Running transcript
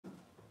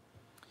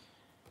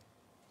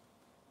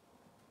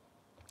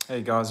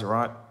Hey guys,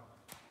 alright?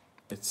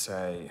 It's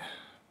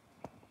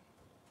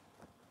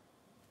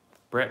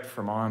Brett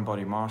from Iron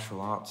Body Martial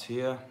Arts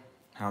here.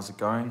 How's it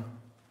going?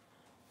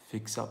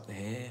 Fix up the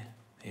hair.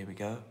 There we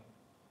go.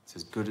 It's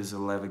as good as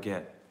it'll ever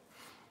get.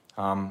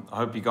 I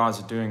hope you guys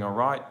are doing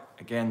alright.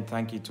 Again,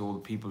 thank you to all the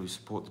people who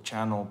support the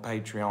channel,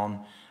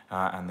 Patreon,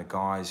 and the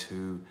guys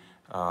who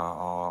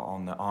are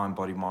on the Iron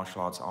Body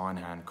Martial Arts Iron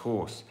Hand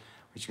course,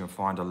 which you can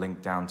find a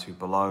link down to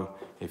below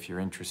if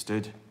you're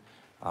interested.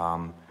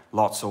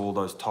 Lots of all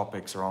those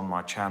topics are on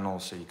my channel,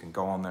 so you can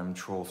go on them and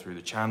trawl through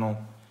the channel.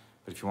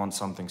 But if you want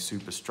something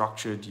super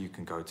structured, you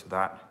can go to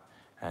that,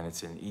 and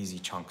it's in easy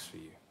chunks for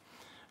you.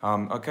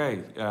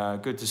 Okay,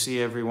 good to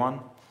see everyone.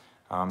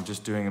 I'm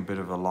just doing a bit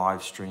of a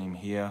live stream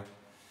here.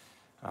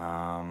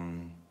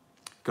 Gonna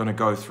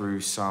go through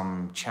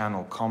some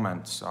channel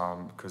comments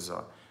because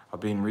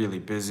I've been really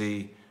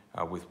busy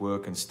with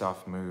work and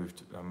stuff,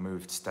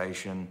 moved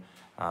station.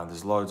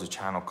 There's loads of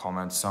channel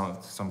comments,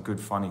 some good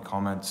funny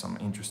comments, some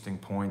interesting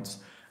points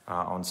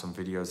on some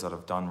videos that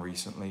I've done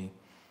recently.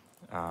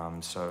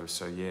 So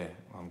yeah,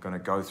 I'm gonna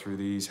go through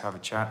these, have a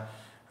chat.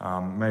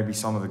 Maybe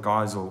some of the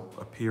guys will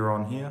appear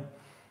on here.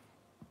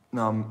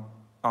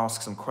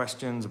 Ask some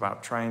questions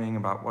about training,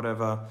 about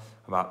whatever,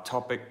 about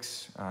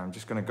topics. I'm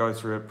just gonna go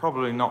through it,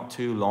 probably not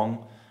too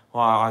long.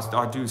 Well,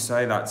 I do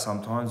say that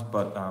sometimes,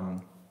 but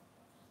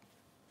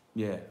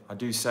yeah, I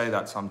do say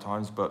that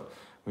sometimes, but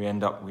we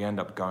end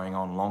up going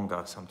on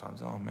longer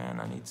sometimes. Oh man,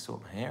 I need to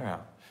sort my hair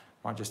out.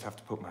 Might just have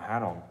to put my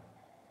hat on.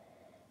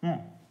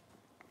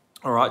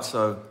 All right,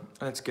 so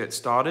let's get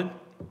started.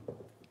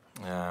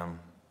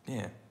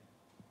 Yeah,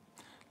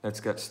 let's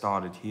get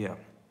started here.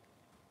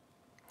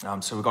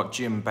 So we've got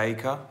Jim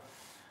Baker.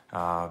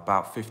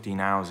 About 15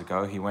 hours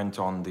ago, he went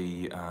on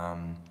the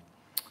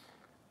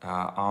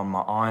on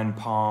my iron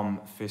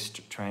palm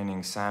fist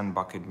training sand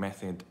bucket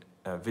method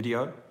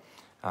video.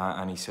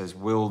 And he says,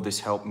 will this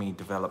help me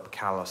develop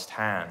calloused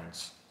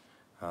hands?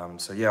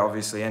 So yeah,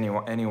 obviously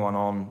anyone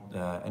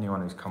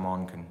who's come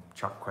on can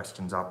chuck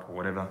questions up or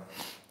whatever.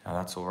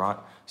 That's all right.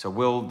 So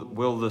will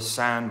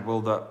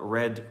the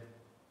red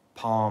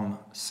palm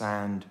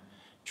sand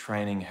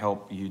training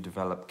help you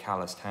develop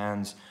calloused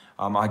hands?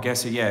 I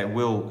guess, yeah, it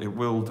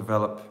will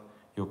develop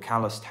your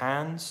calloused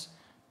hands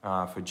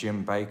for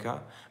Jim Baker.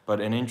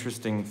 But an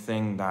interesting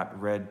thing that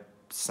red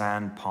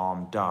sand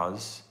palm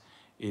does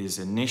is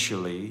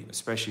initially,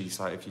 especially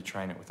so if you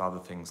train it with other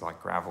things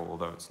like gravel,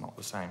 although it's not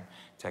the same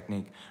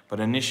technique, but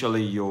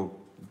initially you'll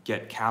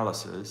get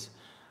calluses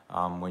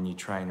when you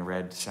train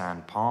red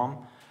sand palm,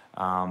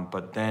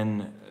 but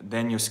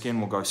then your skin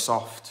will go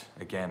soft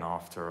again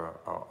after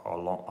a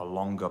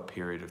longer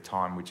period of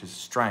time, which is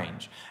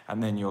strange.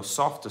 And then your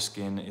softer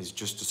skin is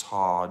just as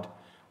hard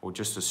or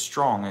just as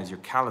strong as your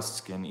calloused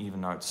skin,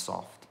 even though it's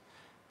soft.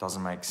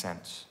 Doesn't make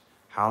sense.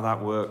 How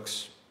that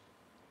works,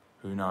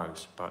 who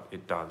knows, but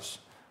it does.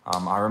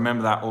 I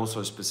remember that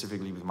also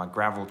specifically with my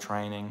gravel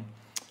training.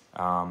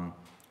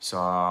 So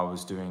I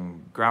was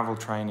doing gravel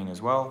training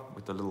as well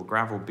with the little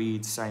gravel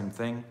beads, same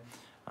thing.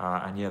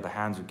 And yeah, the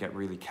hands would get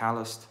really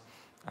calloused.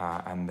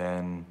 And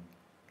then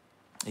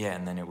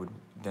it would,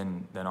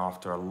 then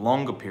after a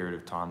longer period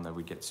of time, they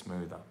would get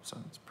smoother. So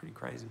it's pretty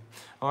crazy.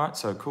 All right,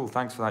 so cool.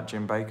 Thanks for that,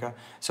 Jim Baker.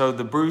 So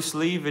the Bruce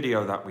Lee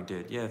video that we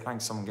did. Yeah,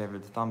 thanks. Someone gave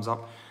it a thumbs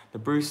up. The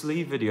Bruce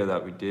Lee video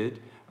that we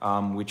did,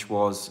 which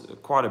was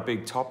quite a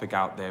big topic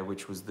out there,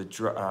 which was the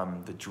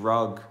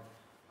drug.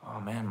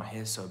 Oh man, my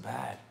hair's so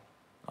bad.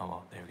 Oh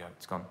well, there we go,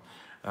 it's gone.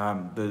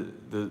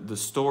 The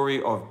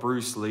story of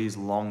Bruce Lee's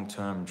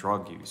long-term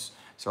drug use.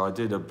 So I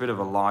did a bit of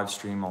a live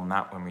stream on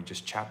that when we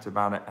just chatted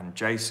about it, and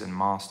Jason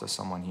Master,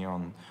 someone here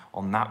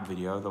on that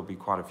video, there'll be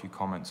quite a few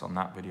comments on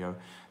that video.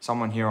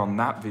 Someone here on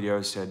that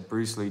video said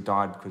Bruce Lee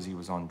died because he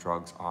was on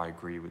drugs. I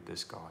agree with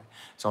this guy.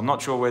 So I'm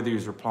not sure whether he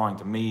was replying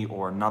to me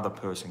or another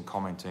person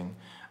commenting,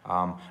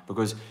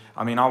 because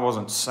I mean I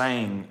wasn't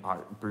saying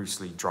Bruce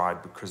Lee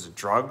died because of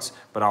drugs,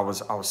 but I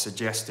was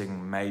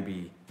suggesting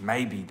maybe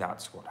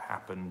that's what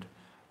happened,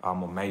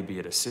 or maybe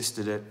it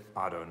assisted it.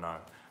 I don't know,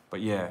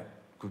 but yeah.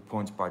 Good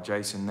points by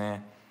Jason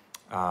there.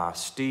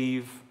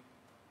 Steve,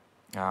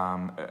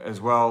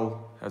 as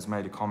well, has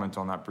made a comment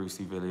on that Bruce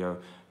Lee video.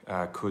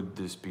 Could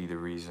this be the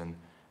reason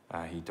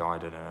he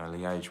died at an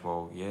early age?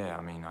 Well, yeah.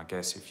 I mean, I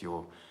guess if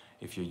you're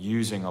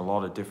using a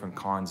lot of different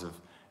kinds of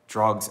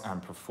drugs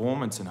and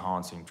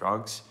performance-enhancing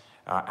drugs,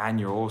 and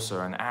you're also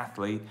an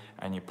athlete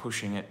and you're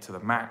pushing it to the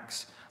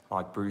max,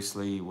 like Bruce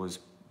Lee was,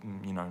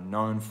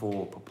 known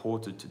for,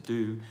 purported to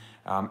do,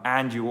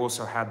 and you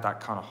also had that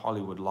kind of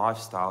Hollywood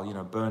lifestyle,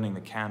 burning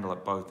the candle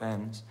at both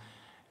ends.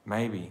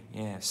 Maybe,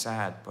 yeah,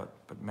 sad, but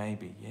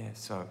maybe, yeah.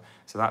 So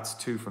that's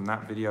two from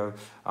that video.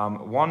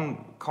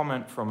 One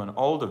comment from an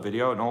older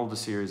video, an older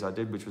series I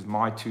did, which was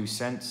my 2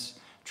 cents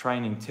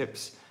training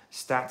tips,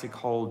 static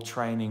hold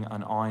training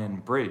an iron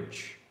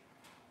bridge.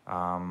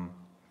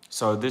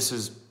 So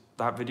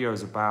that video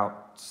is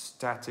about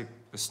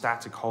the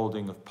static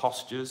holding of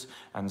postures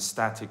and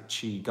static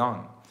qi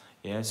gung.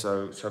 Yeah,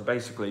 so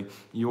basically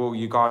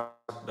you got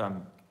the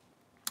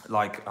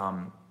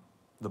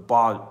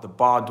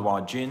bar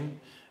dua jin,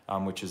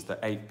 which is the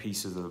 8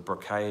 pieces of the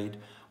brocade,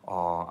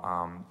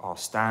 are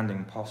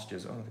standing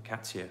postures. Oh, the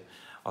cat's here.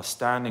 Are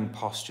standing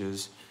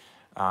postures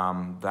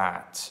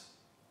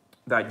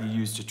that you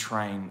use to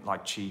train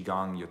like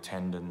qigong, your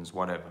tendons,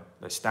 whatever.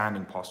 They're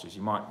standing postures.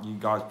 You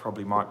guys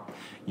probably might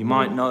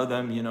know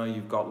them. You know,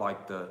 you've got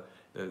like the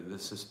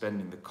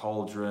suspending the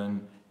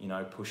cauldron, you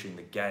know, pushing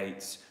the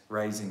gates,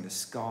 raising the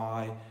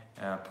sky,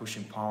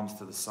 pushing palms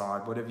to the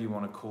side, whatever you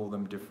want to call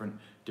them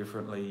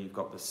differently. You've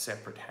got the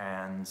separate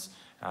hands,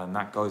 and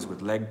that goes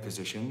with leg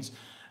positions.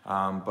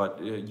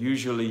 But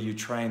usually you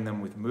train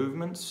them with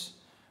movements.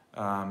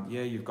 Yeah,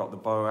 you've got the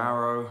bow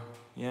arrow.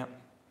 Yeah.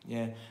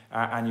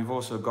 And you've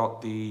also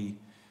got the,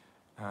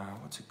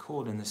 what's it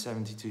called in the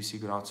 72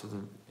 Secret Arts of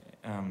the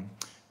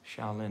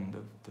Shaolin,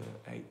 the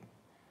 8,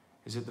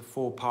 is it the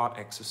 4-part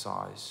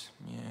exercise?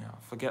 Yeah,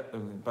 I forget,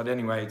 but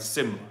anyway, it's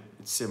similar.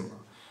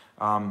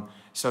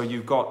 So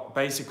you've got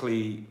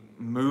basically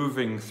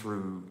moving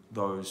through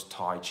those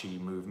Tai Chi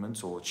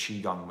movements or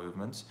Qigong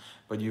movements,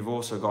 but you've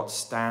also got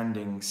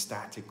standing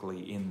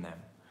statically in them.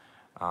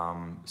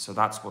 So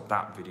that's what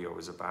that video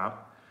is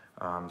about.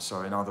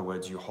 So in other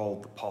words, you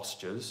hold the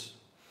postures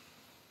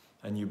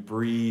and you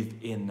breathe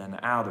in and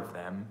out of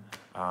them,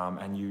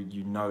 and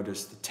you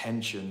notice the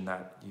tension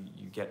that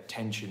you get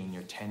tension in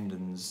your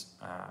tendons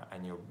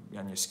and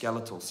your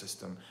skeletal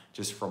system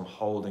just from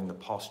holding the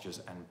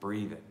postures and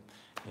breathing.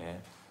 Yeah,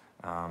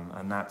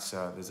 and that's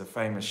there's a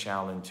famous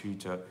Shaolin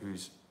tutor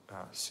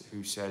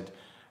who said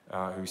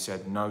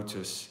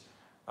notice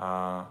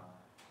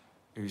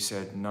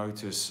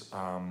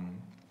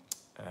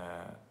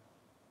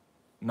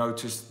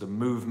notice the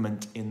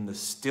movement in the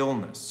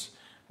stillness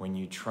when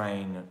you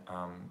train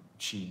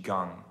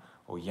qigong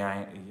or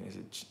yang. Is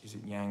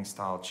it yang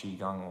style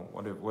qigong or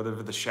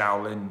whatever the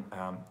Shaolin?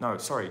 No,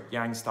 sorry,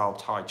 yang style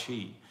Tai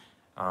Chi.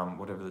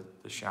 Whatever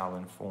the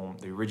Shaolin form,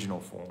 the original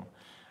form.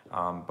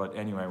 But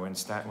anyway,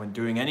 when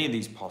doing any of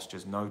these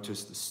postures,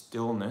 notice the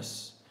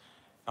stillness.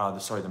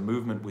 The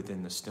movement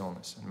within the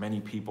stillness. And many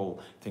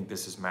people think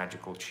this is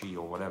magical chi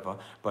or whatever.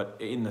 But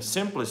in the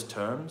simplest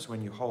terms,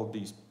 when you hold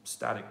these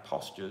static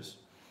postures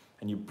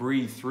and you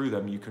breathe through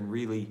them, you can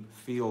really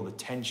feel the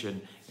tension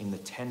in the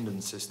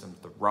tendon system,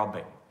 the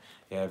rubbing.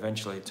 Yeah,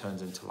 eventually it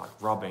turns into like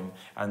rubbing.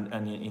 And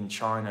in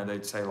China,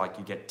 they'd say like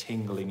you get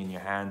tingling in your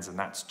hands, and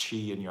that's chi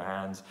in your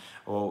hands.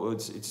 Or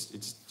it's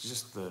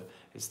just the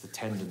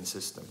tendon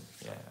system,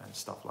 yeah, and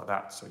stuff like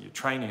that. So you're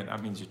training it.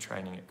 That means you're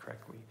training it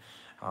correctly.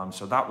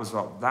 So that was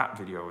what that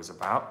video was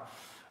about.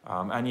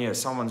 And yeah,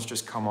 someone's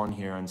just come on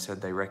here and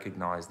said they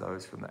recognize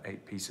those from the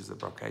 8 pieces of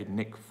brocade.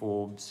 Nick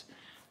Forbes,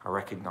 I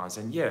recognize.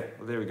 And yeah,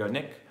 well, there we go,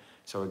 Nick.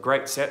 So a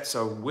great set.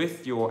 So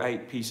with your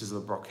 8 pieces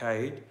of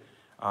brocade,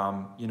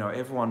 you know,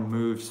 everyone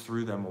moves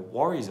through them or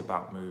worries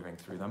about moving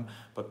through them,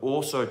 but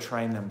also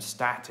train them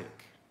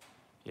static.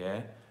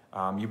 Yeah,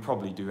 you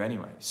probably do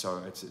anyway.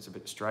 So it's a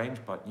bit strange,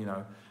 but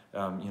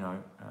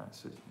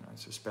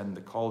suspend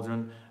the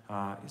cauldron.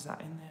 Is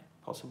that in there?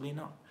 Possibly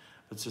not.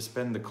 But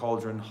suspend the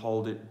cauldron,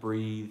 hold it,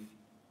 breathe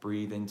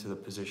into the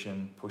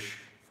position, push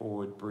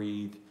forward,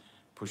 breathe,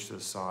 push to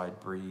the side,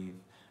 breathe.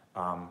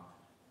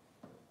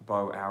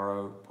 Bow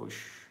arrow, push,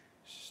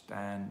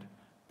 stand,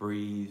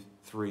 breathe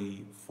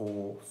 3,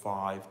 4,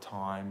 5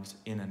 times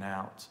in and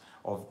out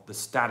of the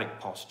static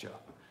posture.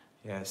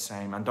 Yeah,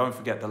 same. And don't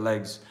forget the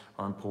legs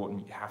are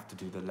important. You have to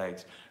do the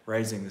legs.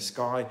 Raising the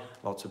sky,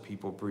 lots of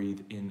people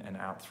breathe in and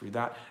out through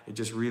that. It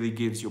just really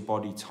gives your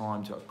body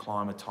time to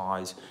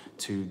acclimatize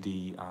to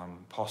the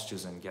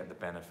postures and get the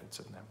benefits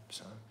of them.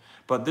 So,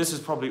 but this is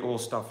probably all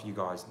stuff you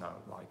guys know.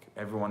 Like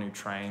everyone who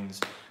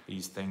trains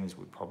these things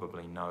would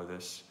probably know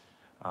this.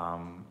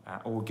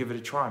 Or give it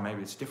a try.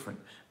 Maybe it's different.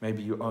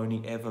 Maybe you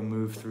only ever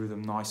move through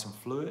them nice and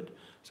fluid.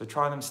 So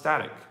try them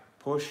static.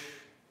 Push,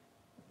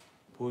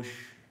 push,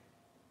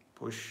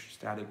 push,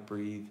 static,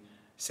 breathe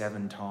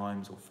 7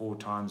 times or 4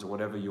 times or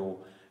whatever your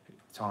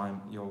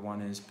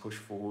one is. Push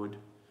forward,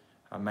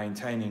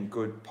 maintaining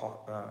good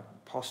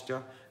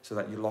posture so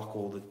that you lock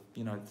all the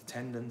the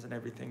tendons and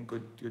everything.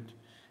 Good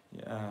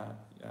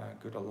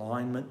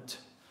alignment.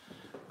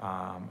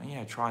 And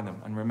yeah, try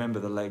them and remember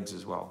the legs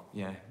as well.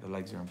 Yeah, the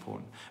legs are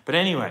important. But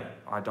anyway,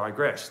 I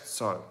digressed.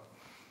 So,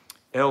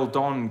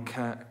 Eldon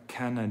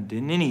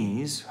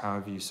Canadinis,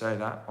 however you say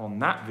that, on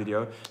that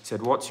video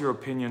said, "What's your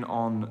opinion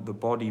on the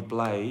body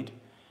blade?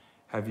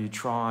 Have you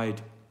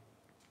tried?"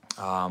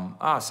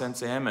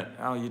 Sensei Emmett,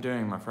 how are you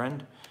doing, my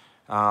friend?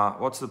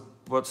 What's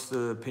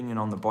the opinion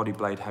on the body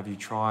blade? Have you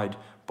tried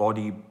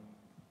Body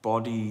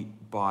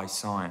by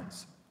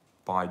Science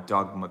by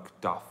Doug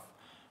McDuff?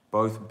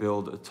 Both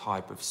build a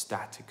type of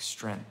static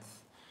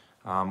strength.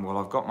 Well,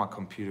 I've got my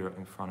computer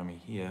in front of me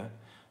here.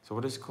 So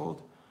what is it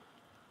called?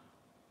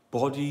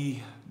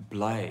 Body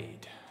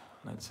blade.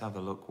 Let's have a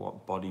look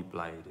what body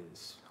blade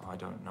is. I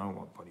don't know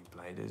what body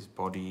blade is.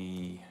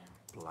 Body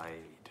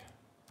blade.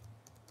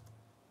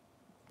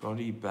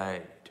 Body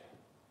blade.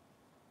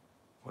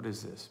 What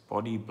is this?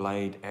 Body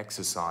blade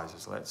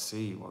exercises. Let's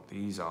see what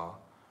these are.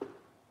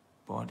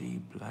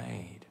 Body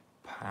blade.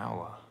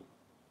 Power.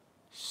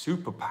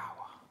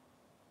 Superpower.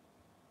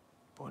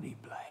 Body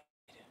blade.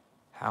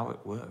 how it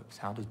works.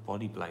 How does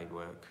body blade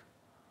work?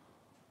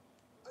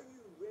 Are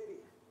you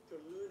ready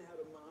to learn how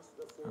to master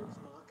the forex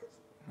market?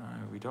 No,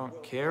 we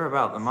don't care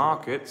about the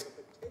markets.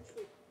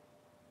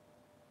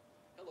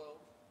 Hello,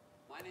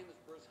 my name is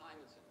Bruce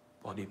Hymanson.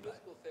 Body I'm a blade.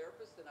 physical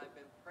therapist and I've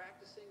been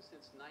practicing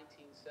since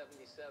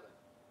 1977.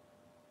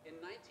 In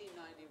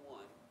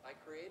 1991, I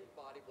created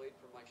Body Blade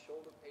for my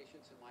shoulder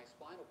patients and my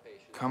spinal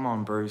patients. Come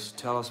on, Bruce.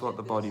 Tell us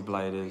what the body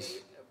blade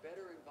is. A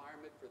better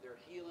environment for their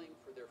healing,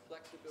 for their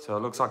flexibility. So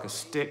it looks like a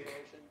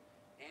stick.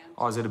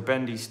 Oh, is it a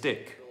bendy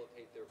stick?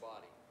 Their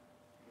body.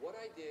 What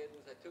I did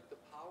was I took the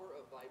power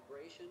of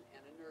vibration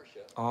and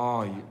inertia.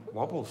 Oh, you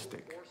wobble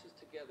stick. Forces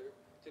together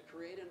to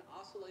create an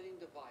oscillating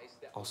device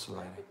that will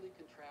Oscillating. rapidly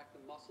contract the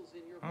muscles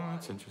in your Oh, body.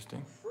 that's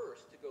interesting.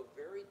 First, to go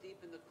very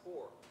deep in the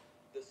core.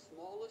 The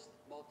smallest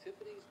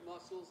multifidus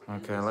muscles.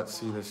 Okay, let's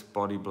see this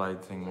body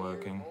blade thing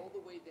working.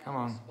 Come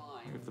on,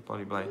 move the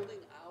body blade.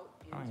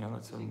 Oh yeah,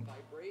 that's oh,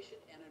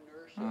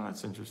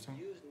 that's interesting.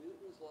 Use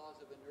Newton's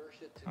laws of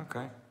inertia to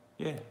Okay,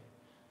 yeah.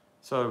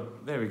 So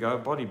there we go,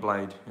 body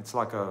blade. It's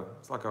like a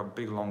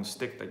big long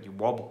stick that you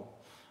wobble.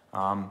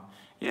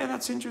 Yeah,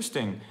 that's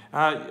interesting.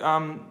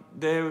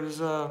 There's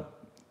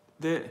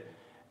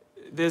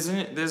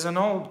an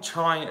old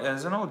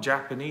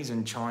Japanese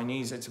and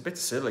Chinese. It's a bit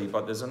silly,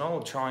 but there's an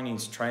old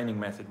Chinese training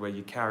method where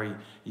you carry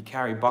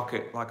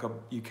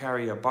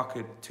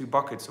two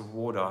buckets of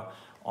water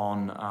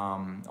on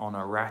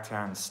a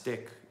rattan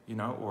stick, you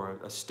know, or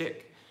a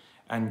stick,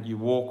 and you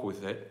walk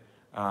with it.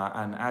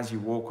 And as you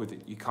walk with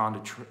it, you kind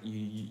of you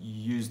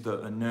use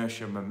the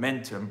inertia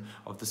momentum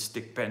of the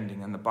stick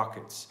bending and the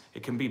buckets.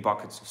 It can be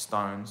buckets of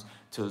stones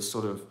to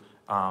sort of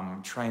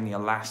train the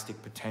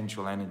elastic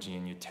potential energy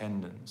in your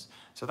tendons.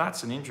 So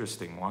that's an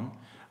interesting one.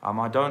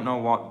 I don't know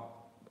what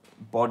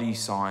Body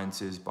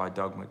Science is by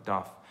Doug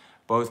McDuff.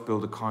 Both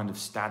build a kind of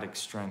static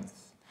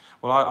strength.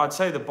 Well, I'd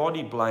say the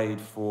body blade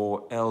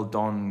for El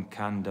Don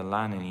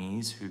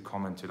Candelanes, who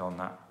commented on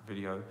that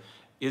video,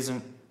 it's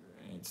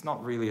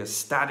not really a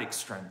static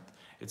strength.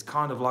 It's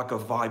kind of like a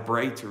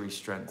vibratory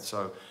strength.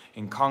 So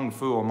in Kung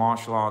Fu or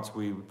martial arts,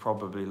 we would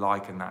probably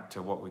liken that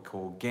to what we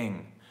call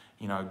Ging.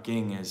 You know,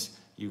 Ging is,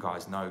 you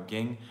guys know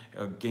Ging.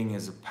 Ging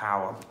is a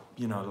power,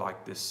 you know,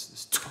 like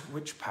this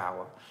twitch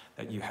power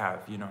that you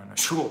have, you know, in a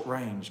short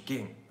range.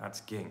 Ging,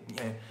 that's Ging.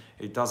 Yeah,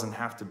 it doesn't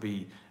have to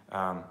be,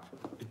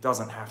 it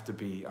doesn't have to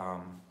be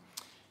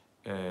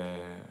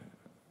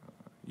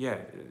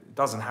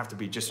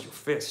just your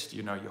fist,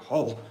 you know, your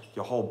whole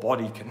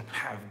body can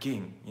have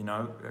Ging, you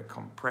know,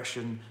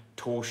 compression,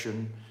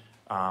 torsion.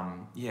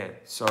 Yeah,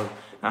 so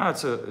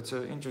it's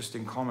an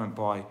interesting comment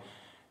by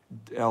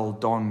El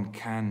Don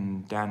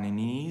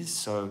Candelanes.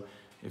 So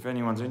if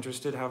anyone's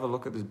interested, have a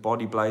look at this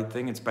body blade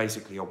thing. It's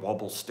basically a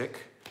wobble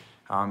stick.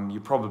 You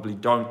probably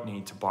don't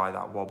need to buy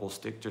that wobble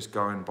stick. Just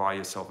go and buy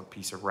yourself a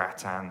piece of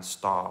rattan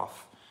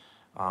staff.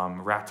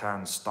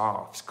 Rattan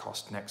staffs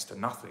cost next to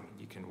nothing.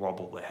 You can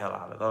wobble the hell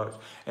out of those.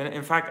 And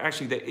in fact,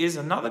 actually, there is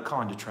another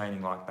kind of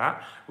training like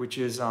that, which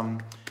is,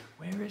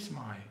 where is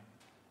my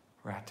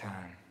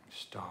rattan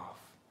staff?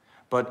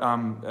 But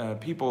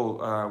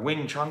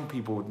Wing Chun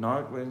people would know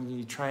it when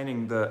you're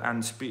training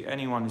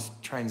anyone who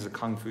trains the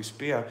Kung Fu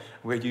spear,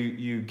 where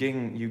you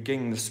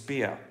ging the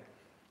spear,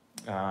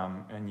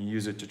 and you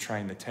use it to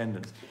train the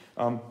tendons.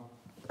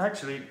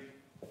 Actually,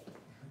 I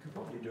could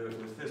probably do it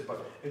with this,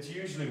 but it's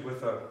usually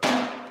with a,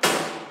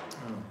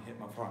 hit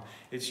my fire.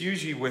 It's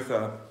usually with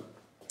a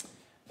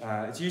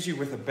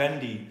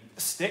bendy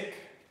stick,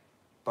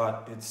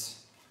 but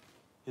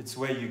it's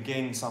where you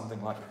ging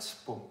something like this.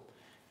 Boom.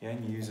 Yeah,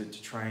 and you use it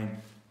to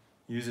train,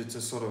 use it to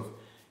sort of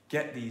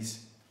get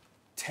these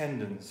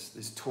tendons,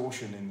 this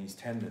torsion in these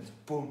tendons.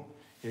 Boom.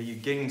 Yeah, you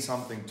ging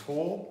something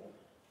tall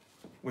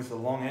with a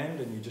long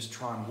end and you just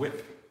try and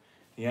whip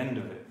the end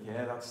of it.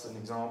 Yeah, that's an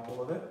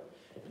example of it.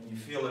 And you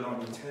feel it on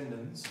your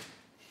tendons.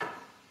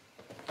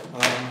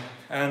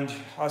 And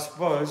I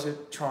suppose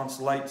it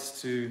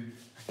translates to,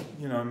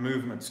 you know,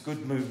 movements,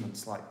 good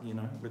movements like, you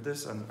know, with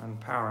this and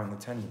power in the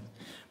tendons.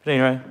 But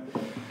anyway,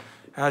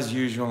 as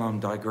usual, I'm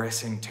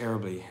digressing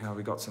terribly.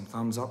 We got some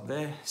thumbs up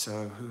there.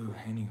 So,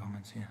 any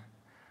comments here?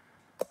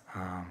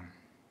 I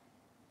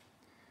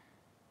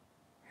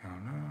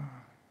don't know.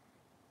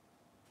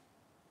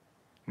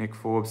 Nick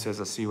Forbes says,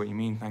 I see what you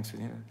mean. Thanks for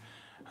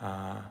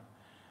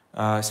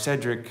the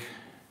Cedric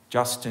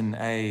Justin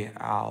A.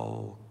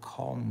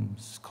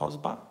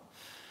 Cosba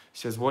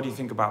says, what do you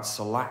think about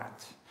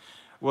Salat?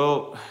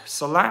 Well,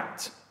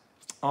 Salat's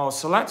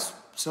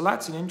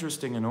an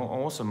interesting and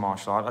awesome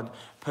martial art.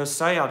 Per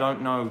se, I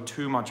don't know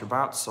too much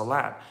about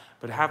Salat,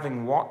 but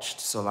having watched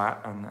Salat,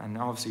 and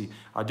obviously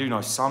I do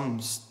know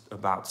some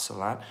about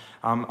Salat,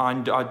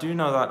 I do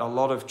know that a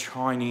lot of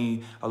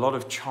Chinese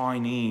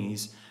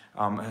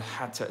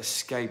had to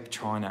escape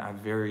China at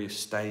various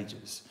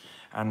stages.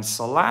 And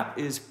Salat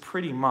is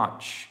pretty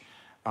much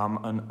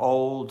an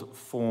old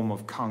form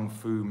of Kung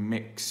Fu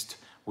mixed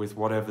with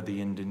whatever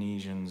the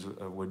Indonesians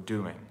were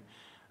doing.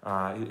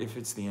 If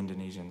it's the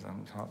Indonesians,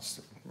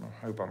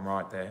 I hope I'm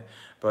right there.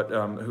 But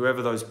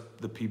whoever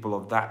the people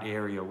of that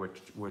area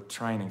were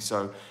training.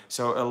 So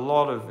a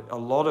lot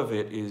of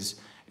it is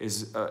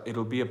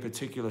it'll be a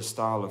particular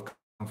style of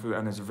Kung Fu,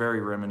 and it's very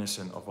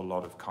reminiscent of a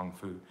lot of Kung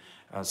Fu.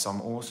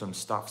 Some awesome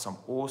stuff, some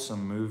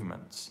awesome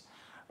movements.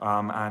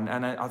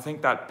 And I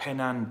think that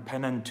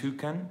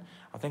Penantukan,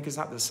 I think, is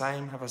that the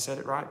same? Have I said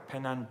it right?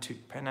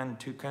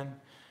 Penantukan?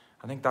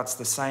 I think that's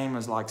the same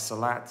as like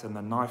Salat and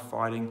the knife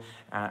fighting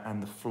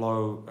and the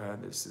flow,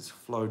 there's this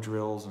flow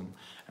drills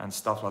and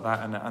stuff like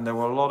that. And there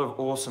were a lot of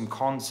awesome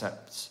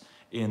concepts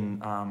in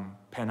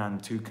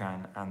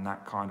Penantukan and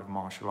that kind of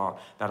martial art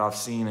that I've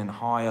seen in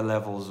higher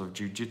levels of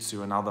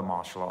jiu-jitsu and other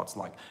martial arts,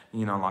 like,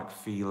 you know, like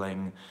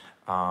feeling,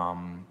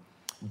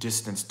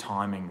 distance,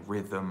 timing,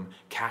 rhythm,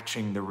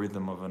 catching the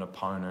rhythm of an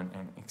opponent,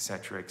 and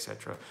etc.,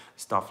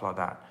 stuff like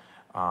that.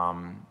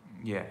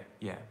 Yeah,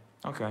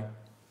 okay.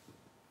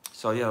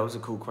 So yeah, that was a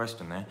cool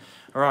question there.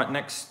 All right,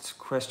 next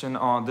question.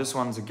 This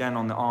one's again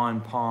on the iron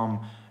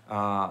palm,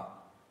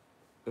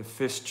 the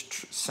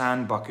fist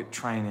sand bucket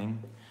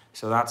training.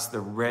 So that's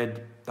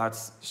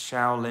that's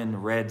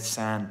Shaolin red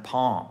sand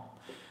palm,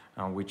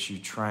 which you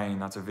train.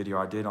 That's a video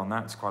I did on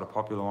that. It's quite a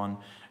popular one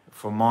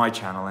for my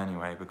channel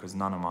anyway, because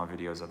none of my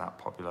videos are that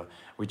popular,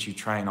 which you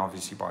train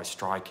obviously by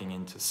striking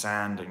into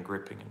sand and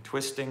gripping and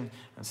twisting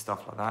and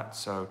stuff like that.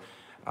 So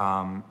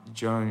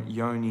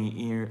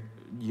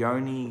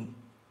Yoni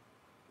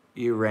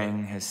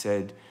Ireng has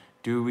said,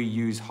 do we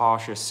use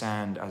harsher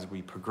sand as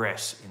we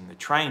progress in the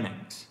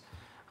trainings?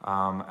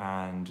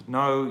 And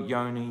no,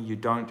 Yoni, you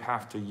don't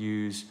have to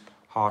use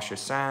harsher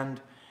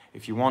sand.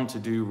 If you want to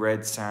do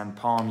red sand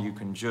palm, you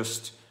can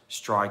just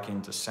strike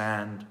into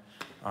sand.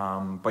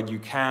 But you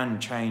can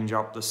change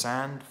up the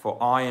sand for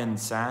iron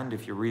sand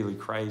if you're really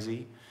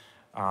crazy,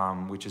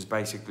 which is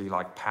basically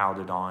like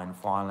powdered iron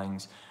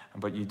filings.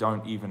 But you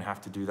don't even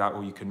have to do that,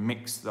 or you can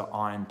mix the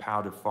iron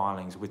powdered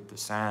filings with the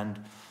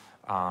sand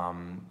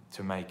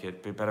to make it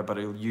a bit better, but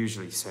it'll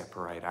usually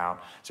separate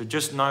out. So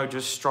just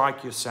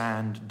strike your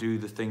sand, do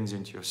the things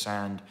into your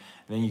sand,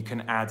 and then you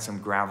can add some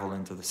gravel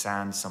into the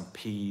sand, some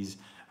peas,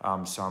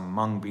 some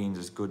mung beans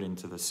is good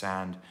into the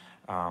sand,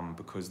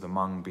 because the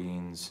mung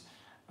beans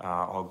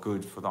are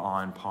good for the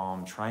iron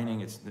palm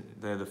training.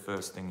 They're the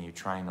first thing you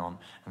train on,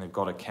 and they've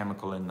got a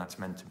chemical in that's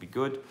meant to be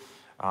good.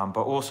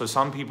 But also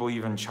some people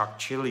even chuck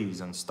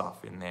chilies and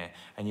stuff in there.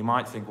 And you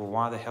might think, well,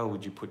 why the hell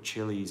would you put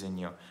chilies in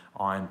your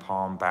iron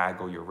palm bag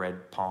or your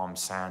red palm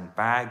sand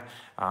bag?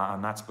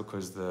 And that's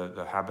because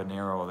the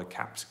habanero or the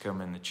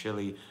capsicum in the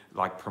chili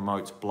like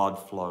promotes blood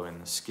flow in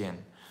the skin,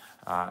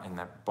 in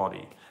that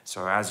body.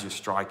 So as you're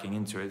striking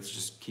into it, it's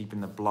just keeping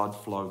the blood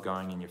flow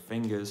going in your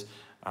fingers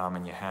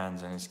and your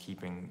hands, and it's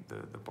keeping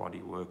the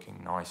body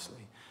working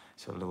nicely.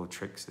 So little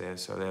tricks there.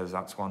 So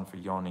that's one for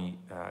Yoni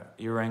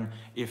Ireng.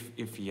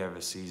 If he ever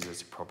sees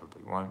this, he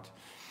probably won't.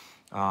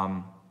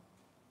 I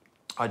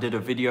did a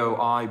video,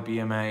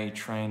 BMA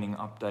training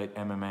update,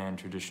 MMA and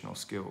traditional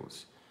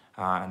skills.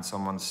 And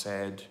someone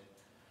said,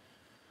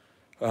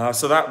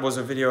 so that was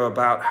a video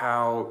about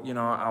how, you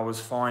know, I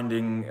was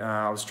training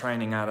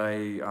at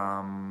a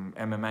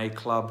MMA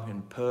club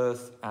in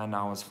Perth, and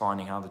I was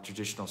finding how the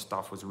traditional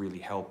stuff was really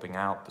helping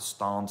out the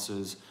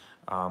stances.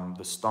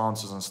 The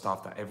stances and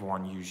stuff that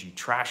everyone usually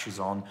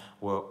trashes on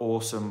were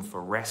awesome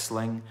for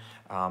wrestling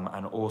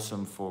and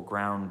awesome for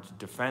ground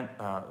defense,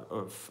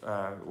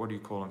 what do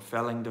you call them,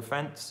 felling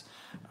defense,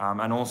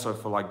 and also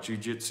for like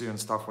jiu-jitsu and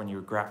stuff. When you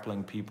were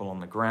grappling people on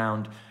the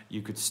ground,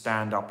 you could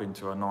stand up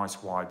into a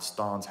nice wide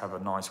stance, have a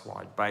nice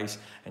wide base,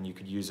 and you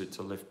could use it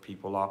to lift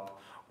people up,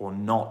 or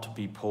not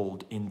be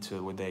pulled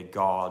into with their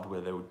guard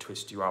where they would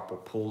twist you up, or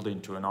pulled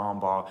into an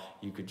armbar.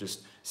 You could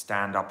just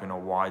stand up in a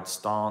wide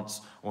stance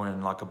or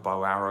in like a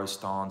bow arrow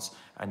stance,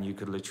 and you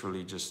could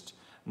literally just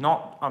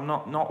not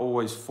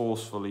always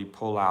forcefully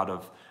pull out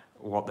of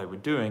what they were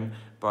doing,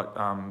 but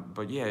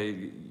yeah,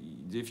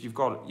 if you've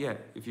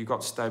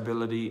got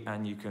stability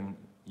and you can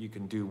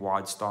do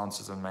wide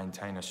stances and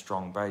maintain a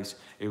strong base,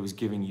 it was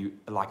giving you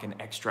like an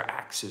extra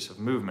axis of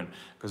movement,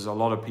 because a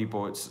lot of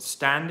people, it's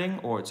standing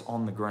or it's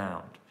on the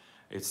ground.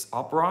 It's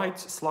upright,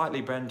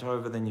 slightly bent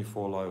over, then you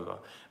fall over.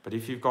 But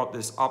if you've got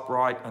this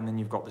upright and then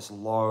you've got this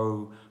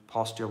low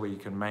posture where you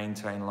can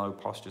maintain low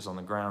postures on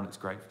the ground, it's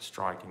great for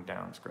striking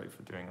down. It's great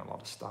for doing a lot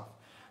of stuff.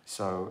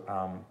 So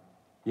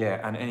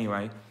yeah, and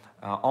anyway,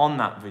 on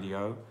that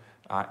video,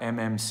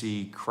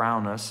 MMC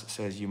Crownus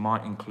says you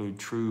might include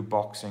true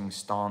boxing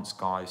stance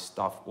guy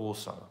stuff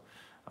also.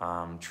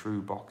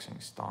 True boxing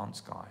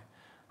stance guy.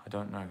 I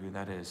don't know who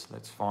that is.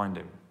 Let's find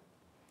him.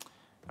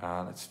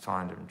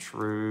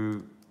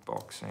 True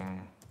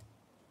boxing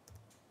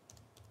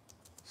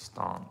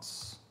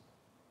stance.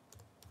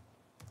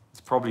 It's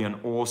probably an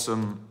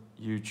awesome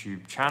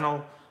YouTube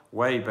channel,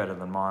 way better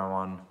than my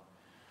one.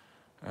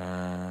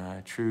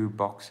 True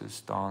boxer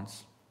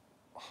stance.